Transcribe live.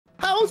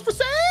House for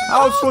sale!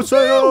 House for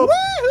sale!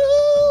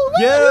 Woohoo!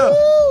 Yeah!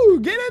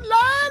 Woohoo! Get in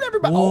line,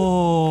 everybody!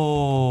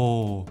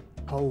 Whoa!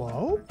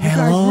 Hello? You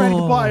Hello. guys ready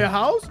to buy a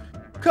house?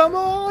 Come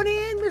on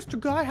in, Mr.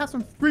 Guy. Have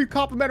some free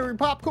complimentary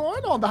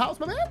popcorn on the house,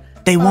 my man.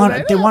 They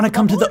want to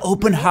come to the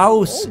open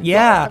house.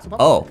 Yeah.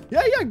 Oh.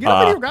 Yeah, get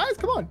up in here, guys.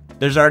 Come on.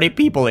 There's already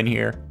people in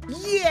here.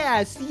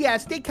 Yes.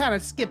 They kind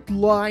of skipped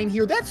line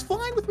here. That's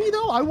fine with me,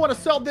 though. I want to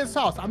sell this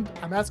house. I'm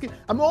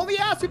only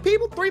asking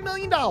people $3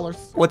 million.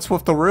 What's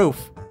with the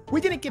roof? We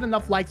didn't get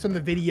enough likes on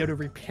the video to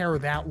repair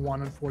that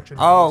one,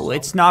 unfortunately. Oh, so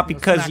it's not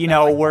because, you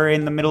know, we're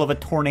in the middle of a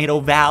tornado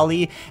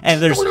valley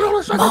and there's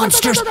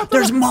monsters.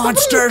 There's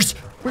monsters.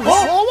 There's a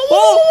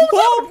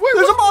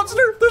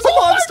monster. There's a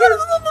monster.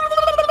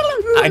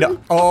 I know.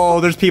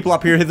 Oh, there's people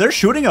up here. They're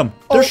shooting him.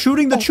 They're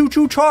shooting the Choo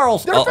Choo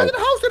Charles. They're defending the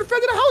house. They're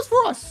defending the house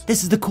for us.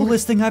 This is the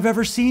coolest thing I've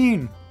ever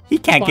seen. He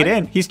can't get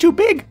in. He's too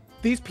big.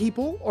 These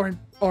people are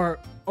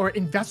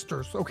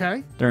investors,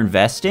 okay? They're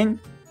investing?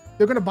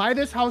 They're going to buy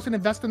this house and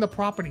invest in the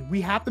property.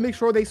 We have to make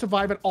sure they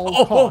survive at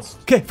all costs.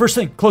 Okay, first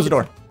thing, close the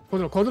door.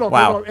 Close the door.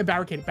 Wow. Close the door and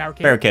barricade it.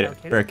 Barricade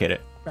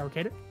it.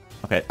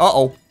 Okay.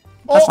 Uh-oh.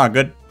 That's not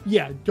good.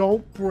 Yeah,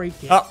 don't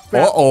break it.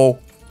 Uh-oh.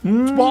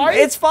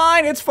 It's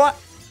fine.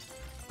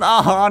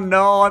 Oh,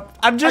 no.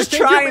 I'm just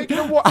trying.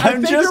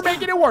 You're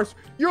making it worse.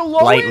 You're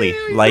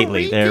lowering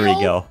Lightly. There we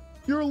go.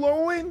 You're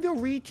lowering the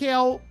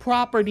retail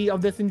property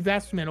of this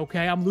investment,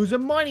 okay? I'm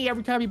losing money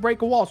every time you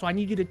break a wall, so I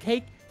need you to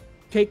take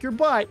your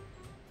butt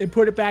and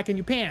put it back in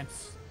your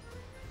pants.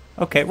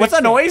 Okay, what's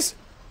that noise?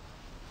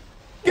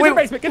 Get to the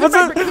basement. Get to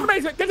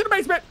the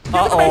basement.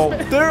 Uh-oh.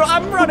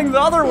 I'm running the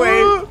other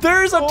way.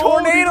 There's a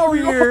tornado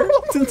here.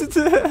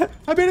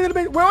 I made it in the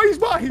basement. Where are you,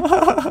 Spy?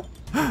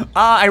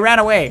 I ran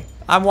away.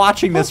 I'm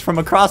watching this from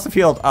across the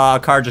field. A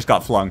car just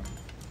got flung.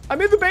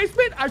 I'm in the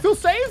basement. I feel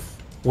safe.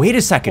 Wait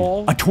a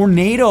second. A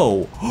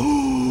tornado.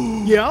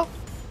 Yeah?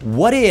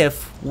 What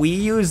if we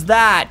use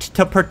that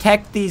to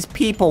protect these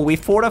people? We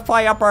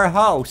fortify up our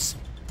house.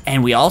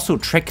 And we also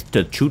trick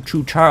the Choo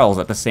Choo Charles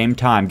at the same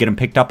time. Get him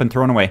picked up and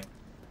thrown away.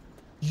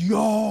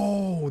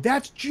 Yo,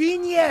 that's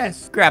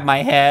genius. Grab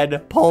my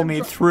head. Pull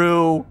me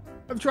through.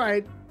 I'm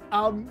trying.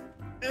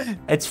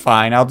 It's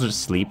fine. I'll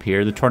just sleep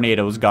here. The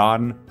tornado's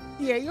gone.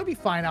 Yeah, you'll be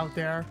fine out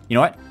there. You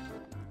know what?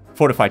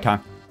 Fortify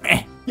time.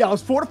 Yeah,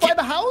 let's fortify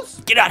the house.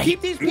 Get out of here.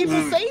 Keep these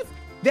people safe.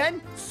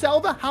 Then sell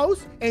the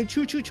house, and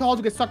Choo Choo Charles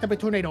will get sucked up in a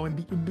tornado.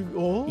 And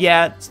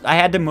Yeah, I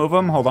had to move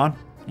him. Hold on.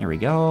 Here we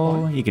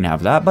go. You can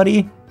have that,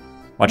 buddy.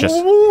 Watch us.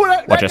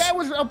 Watch us.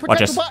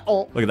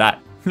 Look at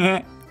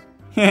that.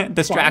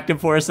 Distract him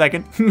for a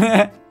second.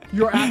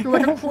 You're acting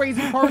like a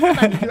crazy person.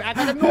 I need you to act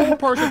like a normal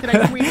person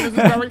today, Queen. This is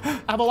Garry.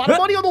 I have a lot of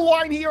money on the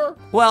line here.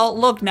 Well,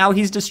 look, now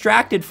he's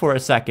distracted for a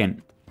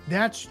second.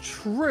 That's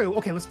true.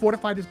 Okay, let's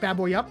fortify this bad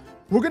boy up.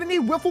 We're going to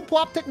need wiffle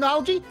plop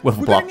technology. We're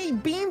going to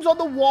need beams on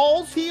the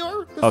walls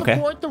here to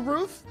support the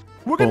roof.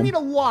 We're going to need a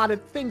lot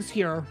of things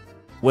here.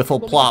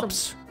 Wiffle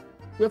plops.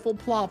 Wiffle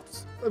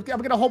plops. I'm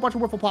getting a whole bunch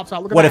of wiffle plops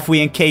out. Look at what that. If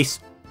we encase...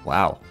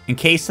 Wow.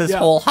 Encase this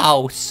whole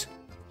house.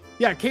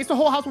 Yeah, encase the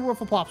whole house with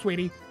wiffle plops,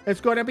 sweetie.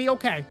 It's going to be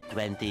okay.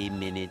 20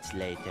 minutes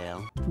later.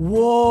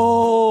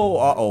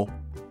 Whoa.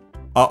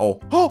 Uh-oh.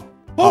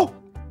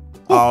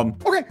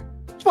 Okay.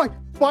 Spy,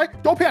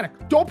 don't panic.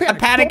 Don't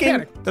panic. I'm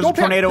panicking. There's a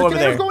tornado over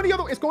there. It's going the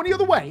other way. It's going the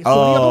other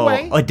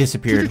way. Oh, it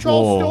disappeared. Choo Choo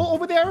Charles still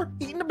over there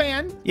eating the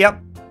band.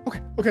 Yep.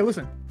 Okay,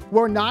 listen.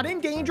 We're not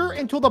in danger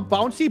until the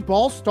bouncy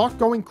balls start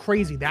going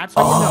crazy. That's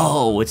how you know.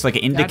 Oh, it's like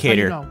an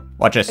indicator. That's how you know.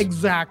 Watch this.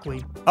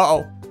 Exactly.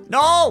 Uh-oh.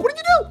 No! What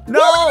did you do?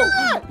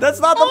 No! That's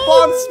not the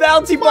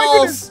bouncy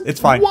balls. Goodness. It's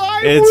fine.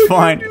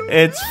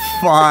 It's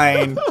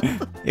fine.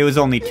 It was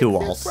only 2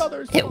 walls.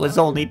 It was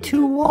only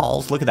 2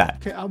 walls. Look at that.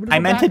 Okay, I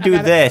meant to do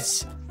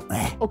this.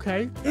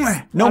 Okay.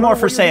 No more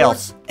for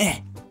sales.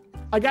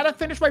 I gotta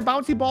finish my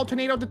bouncy ball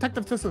tornado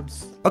detective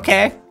systems.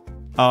 Okay.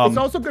 It's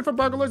also good for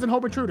burglars and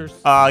home intruders.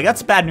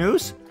 That's bad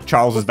news.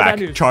 Charles is back.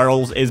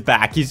 Charles is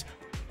back.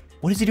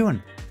 What is he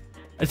doing?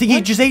 I think he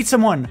just ate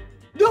someone.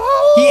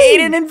 No! He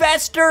ate an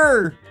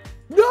investor.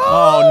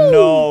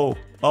 No!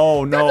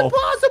 Oh no. That's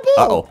impossible.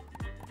 Uh-oh.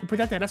 Put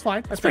that there. That's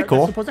fine. That's pretty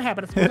cool. That's supposed to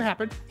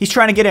happen. He's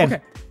trying to get in.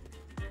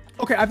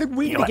 Okay, I think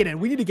we need to get in.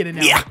 We need to get in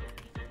now. Yeah.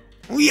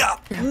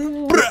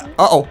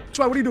 Uh-oh.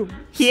 Spy, what are you doing?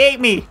 He ate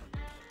me.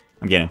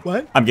 I'm getting in.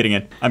 What? I'm getting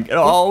in.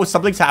 Oh,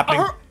 something's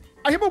happening.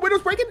 I hear my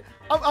windows breaking.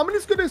 I'm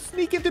just gonna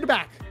sneak into the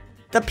back.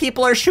 The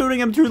people are shooting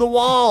him through the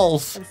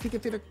walls. I'm sneaking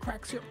through the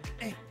cracks here.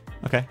 Hey.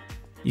 Okay.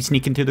 You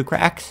sneak into the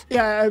cracks?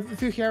 Yeah,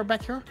 through here,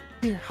 back here.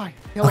 Here, hi.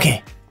 Hello.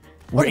 Okay.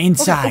 We're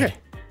inside.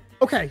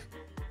 Okay.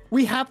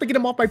 We have to get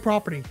him off my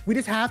property. We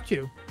just have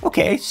to.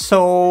 Okay,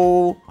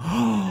 so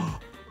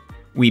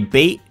we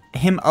bait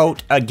him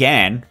out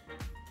again,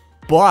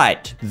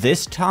 but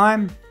this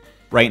time,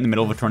 right in the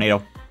middle of a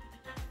tornado.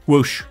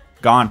 Whoosh.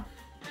 Gone.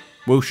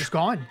 Whoosh. It's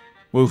gone.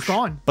 Whoosh. It's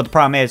gone. But the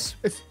problem is,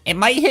 it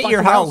might hit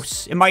your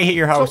house. It might hit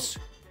your house.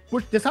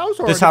 This house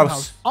or this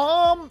house?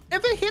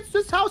 If it hits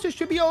this house, it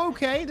should be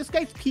okay. This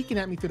guy's peeking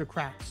at me through the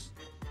cracks.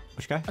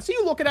 Which guy? I see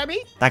you looking at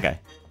me. That guy.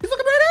 He's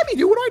looking right at me,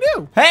 dude. What do I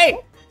do? Hey,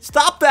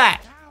 stop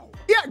that.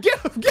 Yeah, get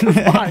him,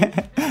 fine.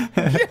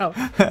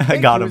 Yeah. I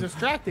got him. He was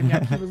distracted,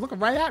 man. He was looking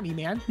right at me,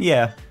 man.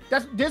 Yeah.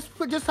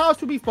 This house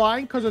would be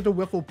fine because of the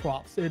wiffle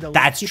props.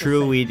 That's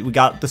true. We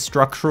got the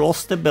structural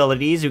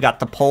stabilities. We got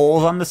the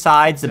poles on the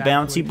sides, the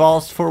bouncy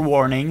balls for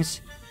warnings.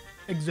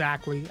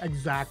 Exactly.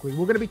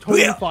 We're gonna be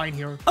totally fine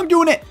here. I'm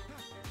doing it.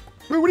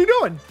 Wait, what are you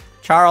doing?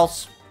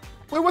 Charles.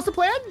 Wait, what's the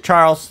plan?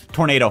 Charles,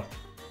 tornado.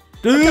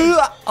 Okay.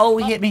 Oh,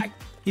 he hit me.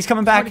 He's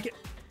coming back.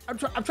 I'm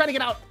trying to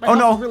get out. Oh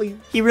no,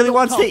 he really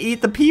wants to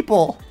eat the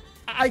people.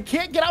 I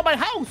can't get out my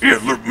house. We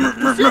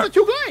sealed it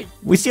too good.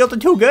 We sealed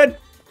it too good?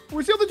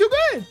 We sealed it too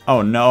good.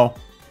 Oh no.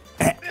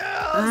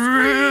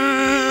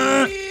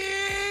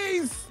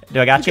 Do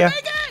I got you?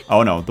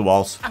 Oh no, the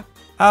walls.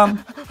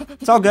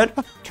 It's all good.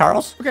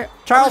 Charles? Okay,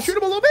 Charles? shoot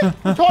him a little bit.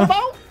 Talk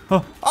about.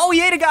 Oh,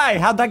 he ate a guy.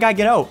 How'd that guy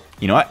get out?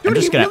 You know what? Dude, I'm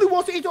just gonna. He really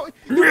wants to eat all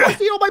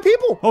my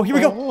people. Oh, here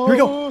we go. Here we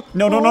go.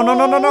 No.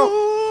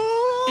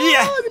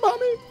 Yeah.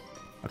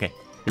 Okay,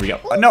 here we go.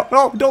 No,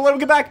 don't let him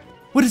get back.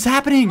 What is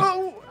happening?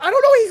 Oh, I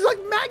don't know. He's like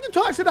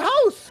magnetized to the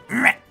house.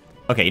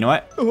 Okay, you know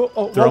what?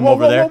 Throw him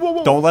over there.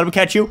 Don't let him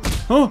catch you.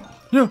 Oh,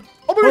 no.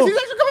 Oh, my God, he's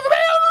actually coming for me.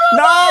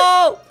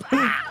 No!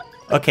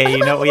 Okay, you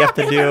know what we have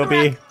to do,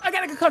 B? I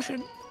got a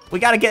concussion. We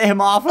gotta get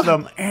him off of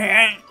them.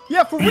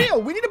 Yeah, for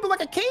real. We need to put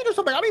like a cage or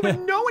something. I don't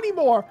even know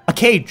anymore. A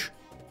cage.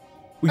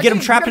 We get him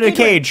trapped in a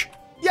cage.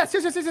 Yes.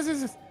 Okay.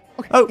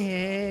 Oh.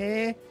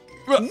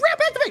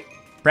 Ramp activate.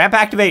 Ramp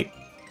activate.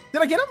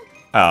 Did I get him?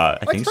 I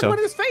think so. Right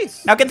in his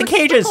face. Now get the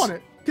cages.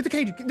 Get the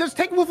cage. Just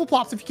take wiffle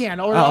plops if you can,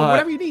 or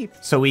whatever you need.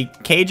 So we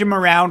cage him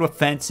around with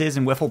fences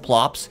and wiffle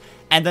plops,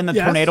 and then the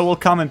tornado will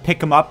come and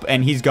pick him up,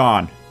 and he's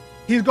gone.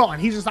 He's gone.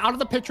 He's just out of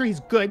the picture.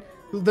 He's good.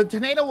 The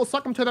tornado will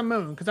suck him to the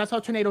moon, because that's how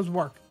tornadoes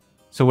work.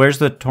 So where's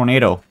the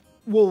tornado?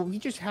 Well, we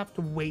just have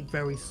to wait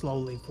very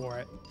slowly for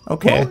it.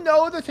 Okay. We'll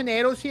know the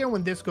tornado's here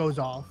when this goes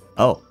off.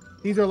 Oh.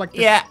 These are like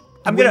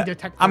I'm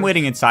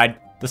waiting inside.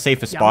 The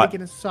safest spot.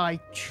 I'm inside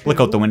too. Look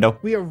out the window.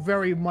 We are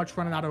very much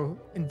running out of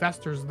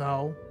investors,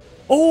 though.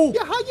 Oh.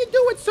 Yeah, how you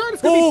doing, sir?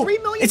 It's gonna be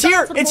 $3 million.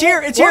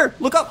 It's here.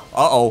 Look up.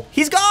 Uh-oh.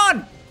 He's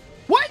gone.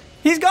 What?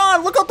 He's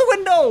gone. Look out the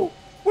window.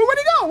 Where'd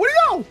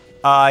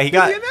he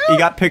go? He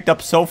got picked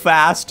up so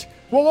fast.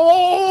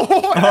 Whoa.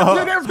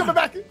 Tornado's coming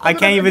back. I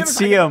can't even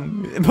see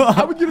him.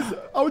 I would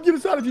get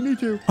inside if you need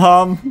to.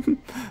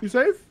 You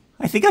safe?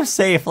 I think I'm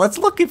safe. Let's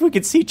look if we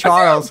can see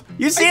Charles.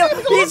 You see him?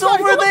 He's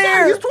over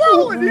there. He's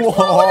twirling.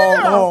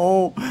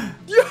 Whoa.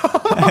 Yo.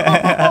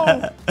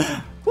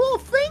 Well,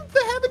 thank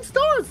the heaven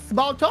stars. It's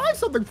about time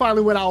something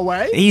finally went our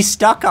way. He's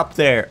stuck up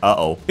there.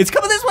 Uh-oh. It's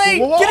coming this way.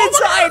 Whoa, get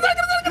inside.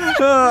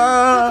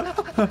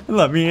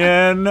 Let me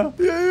in. Are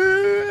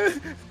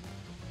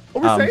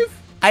we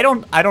safe? I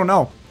don't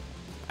know.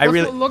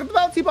 Look at the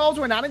bouncy balls.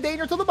 We're not in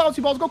danger until the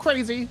bouncy balls go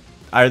crazy.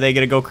 Are they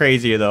going to go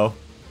crazier, though?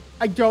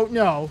 I don't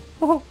know.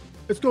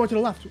 Let's go to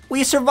the left.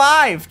 We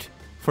survived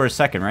for a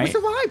second, right? We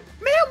survived.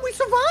 Man, we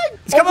survived.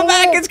 It's coming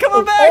back. It's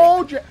coming back.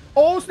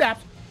 Oh,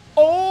 snaps.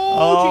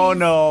 Oh,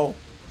 no.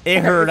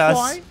 It hurt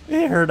us.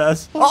 It hurt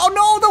us. Oh,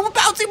 no. The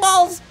bouncy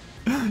balls.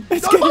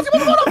 It's a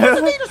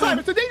danger sign.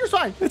 It's a danger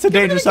sign. It's a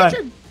danger sign.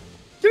 Get into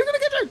the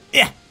kitchen.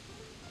 Yeah.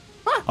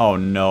 Huh. Oh,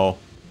 no.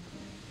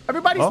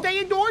 Everybody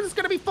stay indoors. It's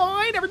going to be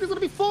fine. Everything's going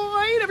to be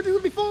fine. Everything's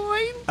going to be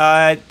fine.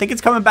 I think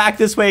it's coming back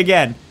this way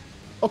again.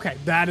 Okay,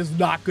 that is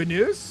not good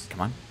news. Come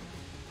on.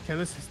 Okay,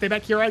 let's stay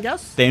back here, I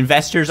guess. The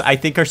investors, I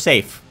think, are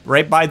safe.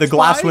 Right by the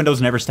glass windows.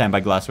 Never stand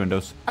by glass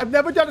windows. I've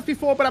never done this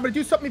before, but I'm going to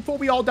do something before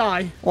we all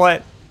die.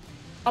 What?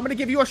 I'm going to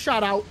give you a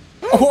shout out.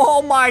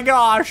 Oh, my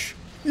gosh.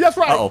 That's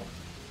right. Uh-oh.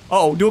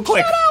 Uh-oh, do it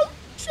quick. Shout out.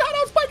 Shout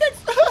out,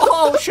 SpyCakes.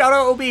 Oh, shout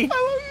out, Obi.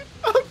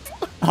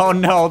 Oh,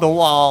 no, the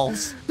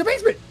walls. The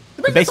basement.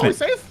 The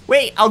basement's always safe.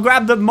 Wait, I'll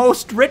grab the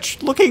most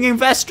rich-looking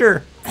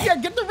investor. Yeah,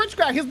 get the rich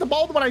guy. He's the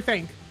bald one, I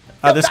think.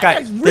 This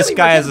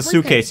guy has a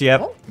suitcase.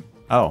 Yep.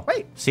 Oh.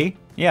 Wait. See?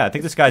 Yeah, I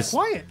think this guy's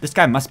quiet. This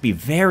guy must be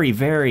very,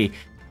 very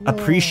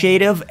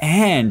appreciative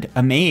and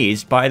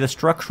amazed by the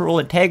structural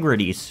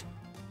integrities.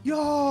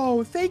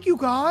 Yo, thank you,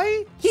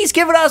 guy. He's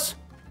given us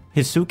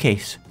his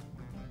suitcase.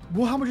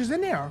 Well, how much is in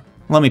there?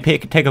 Let me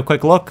take a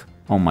quick look.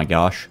 Oh my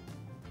gosh.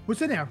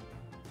 What's in there?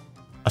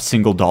 A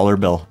single dollar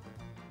bill.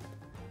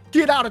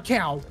 Get out of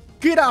town.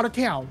 Get out of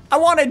town. I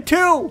wanted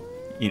two.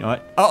 You know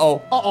what?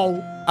 Uh-oh.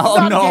 Uh-oh. Oh,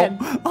 Not no. Again.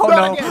 Oh, Not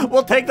no. Again.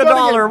 We'll take the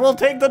dollar. We'll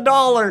take the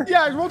dollar.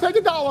 Yeah, we'll take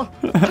the dollar.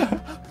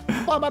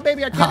 Oh, my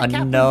baby, I can't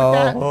with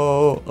that.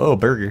 Oh,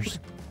 burgers.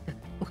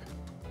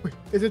 Wait,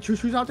 is it Choo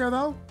Choo's out there,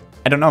 though?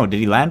 I don't know. Did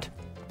he land?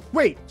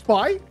 Wait,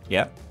 Spy?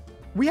 Yeah.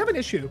 We have an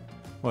issue.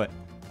 What?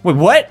 Wait,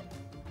 what?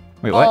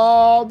 Wait,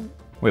 what?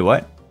 Wait,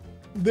 what?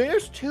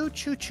 There's 2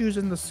 Choo Choos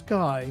in the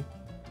sky.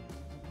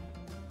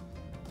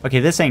 Okay,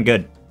 this ain't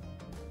good.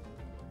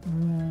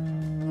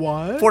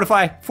 What?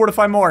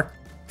 Fortify more.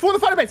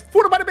 Fortify the base.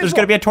 Fortify the base. There's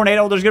gonna be a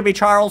tornado. There's gonna be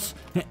Charles.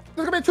 There's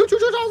gonna be 2 Choo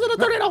Choo Charles in a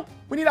tornado.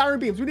 We need iron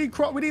beams. We need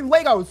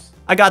Legos.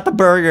 I got the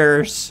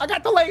burgers. I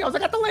got the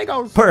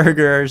Legos.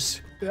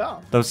 Burgers.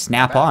 Yeah. Those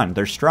snap on.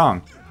 They're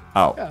strong.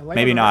 Oh, yeah,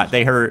 maybe not.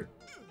 They hurt.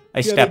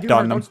 I stepped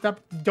on them.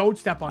 Don't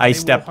step on them. I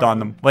stepped on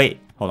them. Wait.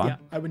 Hold on. Yeah,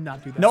 I would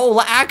not do that. No,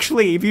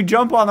 actually, if you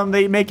jump on them,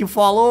 they make you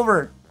fall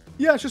over.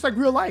 Yeah, it's just like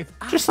real life.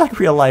 Just like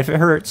real life, it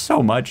hurts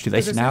so much. Do they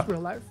This is snap?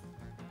 real life.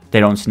 They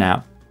don't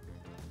snap.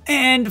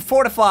 And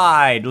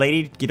fortified,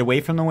 lady, get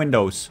away from the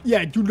windows.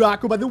 Yeah, do not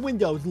go by the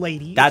windows,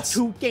 lady. That's it's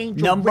too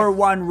dangerous.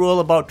 #1 rule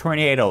about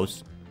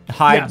tornadoes.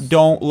 Hide, Yes.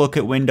 don't look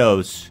at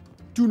windows.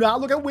 Do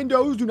not look at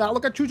windows. Do not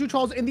look at Choo Choo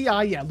Charles in the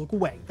eye. Yeah, look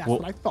away. That's Well,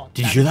 what I thought.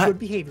 did you That's hear that? Good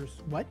behaviors.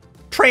 What?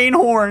 Train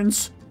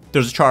horns.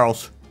 There's a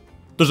Charles.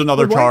 There's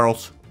another Wait, what?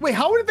 Charles. Wait,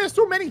 how are there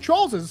so many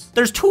Charleses?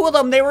 There's 2 of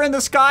them. They were in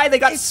the sky. They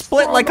got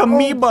split like from-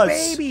 amoebas. Oh,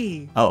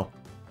 baby. Oh.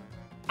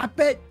 I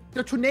bet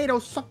the tornado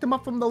sucked them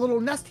up from the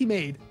little nest he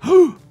made.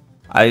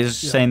 I was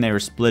saying they were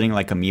splitting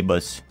like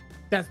amoebas.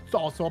 That's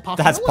also a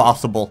possibility. That's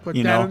possible, Put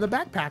you that know. in the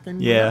backpack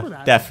and Yeah, remember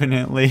that.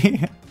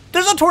 definitely.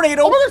 There's a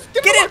tornado. Oh my gosh,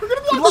 get Get the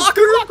it.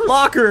 locker, get the lockers,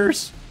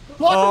 Lockers.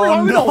 Locker Oh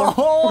behind the no,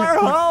 door. our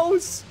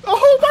house.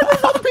 Oh my god,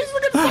 all the pieces are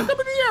getting sucked up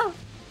in the air.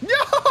 No!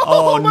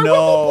 Oh my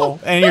no.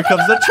 And here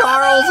comes the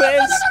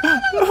Charleses.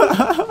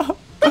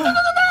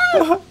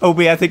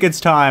 Obi, I think it's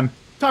time.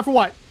 Time for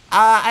what?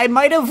 I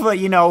might have,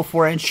 you know,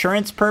 for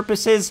insurance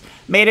purposes,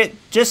 made it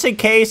just in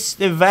case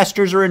the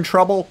investors are in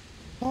trouble.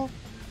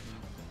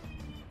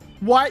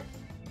 What?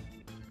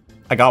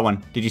 I got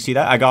one. Did you see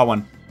that? I got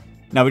one.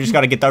 Now we just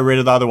got to get rid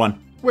of the other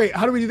one. Wait,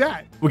 how do we do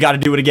that? We got to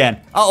do it again.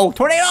 Uh-oh,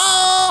 tornado!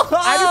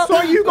 I just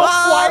saw you go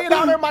flying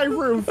out of my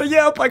roof.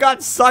 Yep, I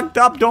got sucked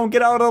up. Don't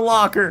get out of the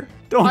locker.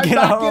 Don't I'm get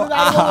not out. getting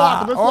out of the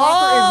locker. This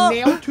locker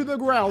is nailed to the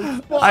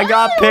ground. I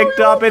got picked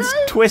Are you up. It's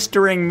okay?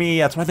 twistering me.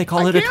 That's why they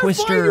call it a can't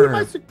find you in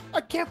twister.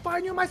 I can't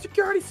find you in my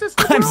security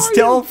system. I'm Where are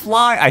still you?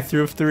 flying. I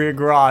threw through a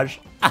garage.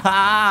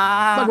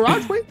 My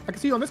garage? Wait, I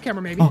can see you on this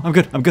camera, maybe. Oh, I'm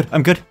good. I'm good.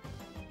 I'm good.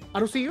 I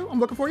don't see you. I'm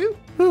looking for you.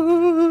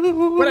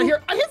 Wait, I hear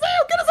you.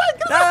 Get inside.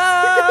 Get inside.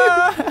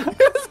 Ah!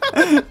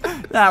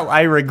 Now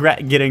I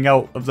regret getting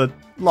out of the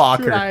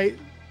locker. Should I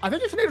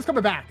think your tornado's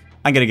coming back.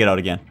 I'm gonna get out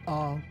again.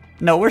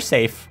 No, we're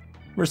safe.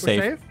 We're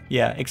safe. safe?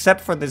 Yeah,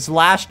 except for this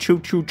last Choo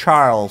Choo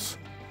Charles.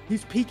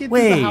 He's peeking through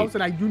Wait. the house,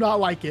 and I do not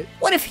like it.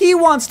 What if he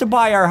wants to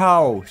buy our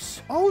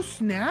house? Oh,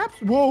 snaps.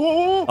 Whoa, whoa,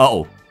 whoa.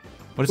 Uh-oh.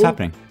 What is Oh.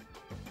 happening?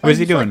 What is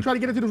he He's, like, doing? trying to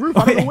get into the roof.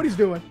 I don't know what he's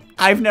doing.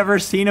 I've never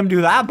seen him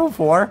do that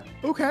before.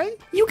 Okay.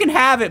 You can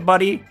have it,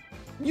 buddy.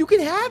 You can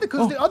have it,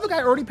 because Oh. the other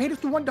guy already paid us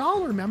the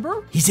 $1,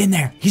 remember? He's in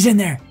there. He's in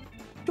there.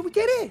 Did we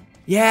get it?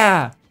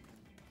 Yeah.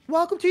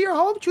 Welcome to your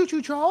home, Choo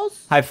Choo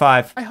Charles. High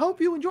five. I hope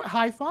you enjoy.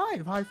 High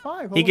five. High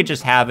five. He could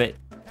just have it.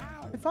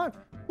 High five.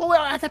 Well,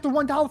 I got the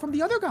 $1 from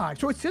the other guy,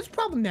 so it's his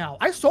problem now.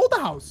 I sold the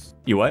house.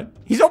 You what?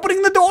 He's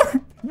opening the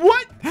door.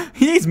 What?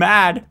 He's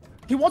mad.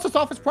 He wants us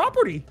off his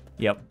property.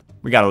 Yep.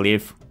 We gotta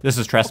leave. This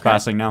is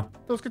trespassing now.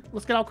 Let's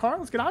get our car.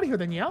 Let's get out of here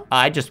then, yeah?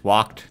 I just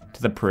walked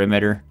to the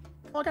perimeter.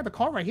 Oh, I got the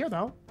car right here,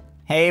 though.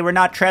 Hey, we're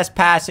not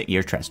trespassing.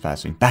 You're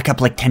trespassing. Back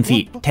up like 10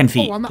 feet. 10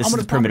 feet. I'm This on is the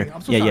his property. perimeter.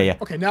 I'm so Yeah, sorry. yeah.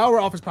 Okay, now we're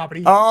off his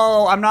property.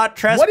 Oh, I'm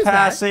not What is that?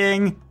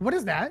 trespassing. What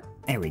is that?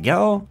 There we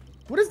go.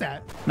 What is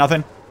that?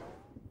 Nothing.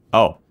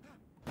 Oh.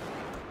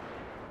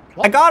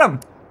 What? I got him.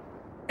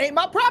 Ain't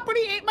my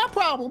property, ain't my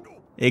problem.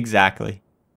 Exactly.